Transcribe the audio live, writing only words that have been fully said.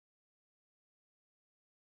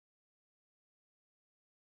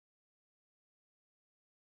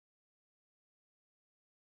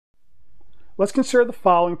let's consider the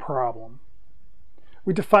following problem.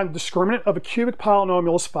 We define the discriminant of a cubic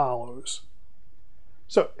polynomial as follows.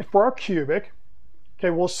 So if for our cubic,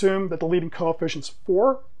 we'll assume that the leading coefficient is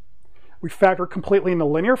 4. We factor completely into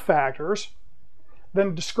linear factors.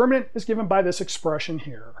 Then the discriminant is given by this expression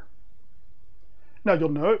here. Now you'll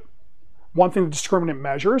note, one thing the discriminant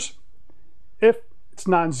measures, if it's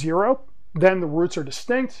non-zero, then the roots are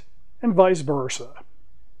distinct, and vice versa.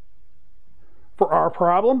 For our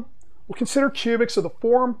problem, we'll consider cubics of the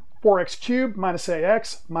form 4x cubed minus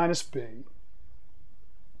ax minus b.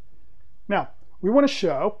 Now, we want to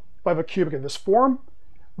show, if I have a cubic of this form,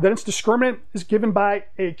 that its discriminant is given by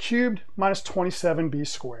a cubed minus 27b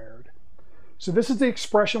squared. So this is the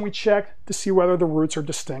expression we checked to see whether the roots are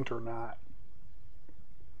distinct or not.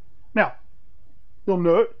 Now, you'll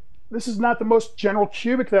note, this is not the most general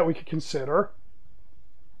cubic that we could consider,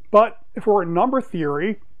 but if we're in number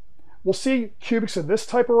theory, we'll see cubics of this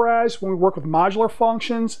type arise when we work with modular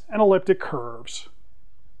functions and elliptic curves.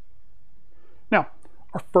 Now,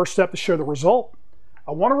 our first step to show the result,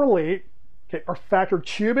 I want to relate our factored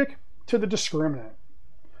cubic to the discriminant.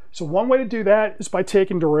 So one way to do that is by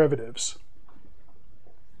taking derivatives.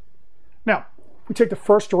 Now, if we take the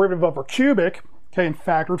first derivative of our cubic, in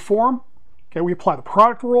factored form, we apply the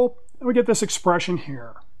product rule, and we get this expression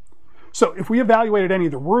here. So if we evaluated any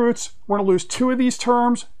of the roots, we're going to lose 2 of these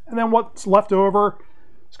terms, and then what's left over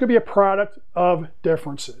is going to be a product of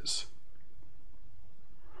differences.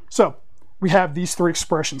 So we have these 3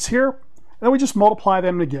 expressions here, and then we just multiply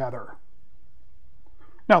them together.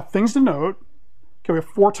 Now, things to note, we have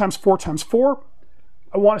 4 times 4 times 4.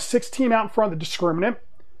 I want a 16 out in front of the discriminant,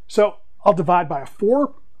 so I'll divide by a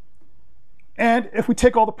 4. And if we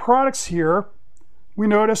take all the products here, we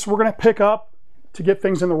notice we're going to pick up, to get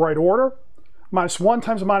things in the right order, minus 1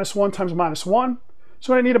 times minus 1 times minus 1.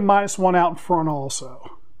 So I need a minus 1 out in front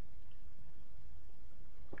also.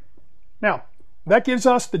 Now, that gives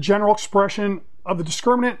us the general expression of the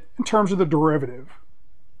discriminant in terms of the derivative.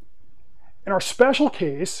 In our special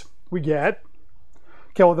case, we get,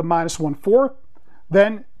 with a minus 1/4,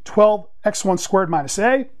 then 12x1 squared minus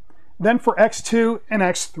a, then for x2 and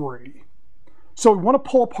x3. So we want to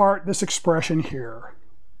pull apart this expression here.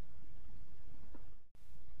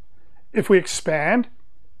 If we expand,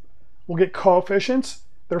 we'll get coefficients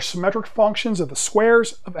that are symmetric functions of the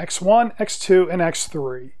squares of x1, x2, and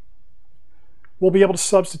x3. We'll be able to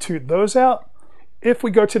substitute those out if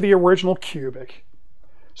we go to the original cubic.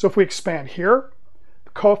 So if we expand here,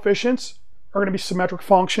 the coefficients are going to be symmetric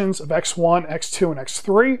functions of x1, x2, and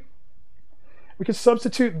x3. We can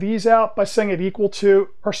substitute these out by saying it equal to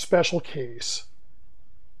our special case.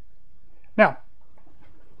 Now,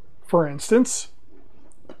 for instance,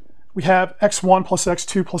 we have x1 plus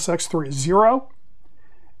x2 plus x3 is 0.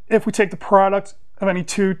 If we take the product of any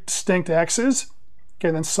 2 distinct x's,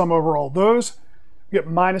 then sum over all those, we get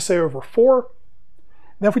minus a over 4.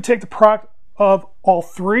 Then if we take the product of all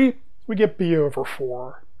 3, we get b over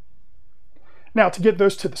 4. Now, to get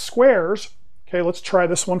those to the squares, let's try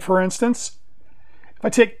this one for instance. If I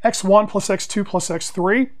take x1 plus x2 plus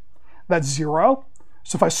x3, that's 0.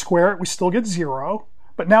 So if I square it, we still get 0.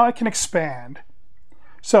 But now I can expand.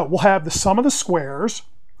 So we'll have the sum of the squares,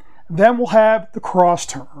 then we'll have the cross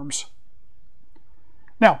terms.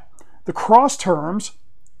 Now, the cross terms,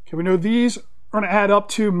 we know these are going to add up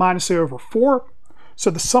to minus a over 4.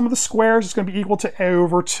 So the sum of the squares is going to be equal to a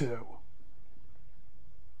over 2.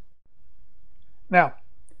 Now,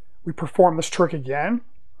 we perform this trick again,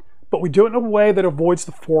 but we do it in a way that avoids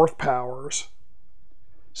the 4th powers.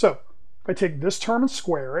 So if I take this term and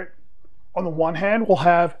square it, on the one hand, we'll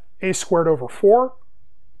have a squared over 4.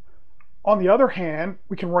 On the other hand,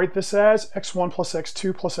 we can write this as x1 plus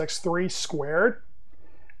x2 plus x3 squared.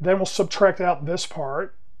 Then we'll subtract out this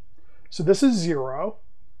part. So this is 0.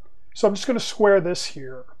 So I'm just going to square this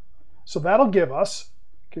here. So that'll give us,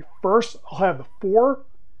 first I'll have the 4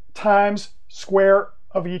 times square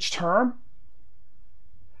of each term.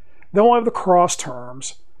 Then we'll have the cross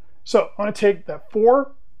terms. So I'm going to take that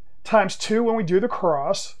 4 times 2 when we do the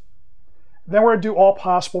cross. Then we're going to do all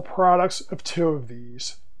possible products of 2 of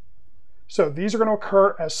these. So these are going to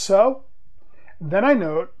occur as so. Then I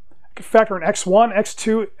note I can factor in x1,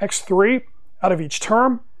 x2, x3 out of each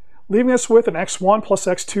term, leaving us with an x1 plus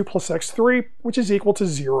x2 plus x3, which is equal to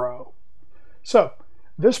 0. So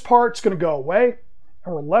this part's going to go away,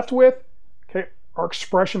 and we're left with our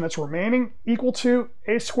expression that's remaining equal to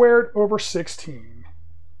a squared over 16.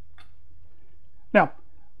 Now,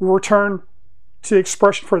 we'll return to the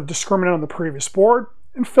expression for the discriminant on the previous board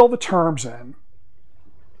and fill the terms in.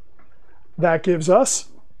 That gives us,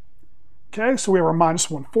 so we have our minus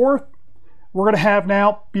 1/4, we're going to have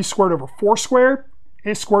now b squared over 4 squared,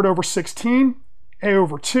 a squared over 16, a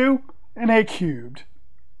over 2, and a cubed.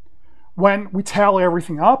 When we tally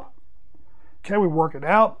everything up, okay, we work it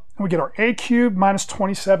out, and we get our a cubed minus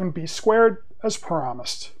 27b squared as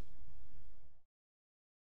promised.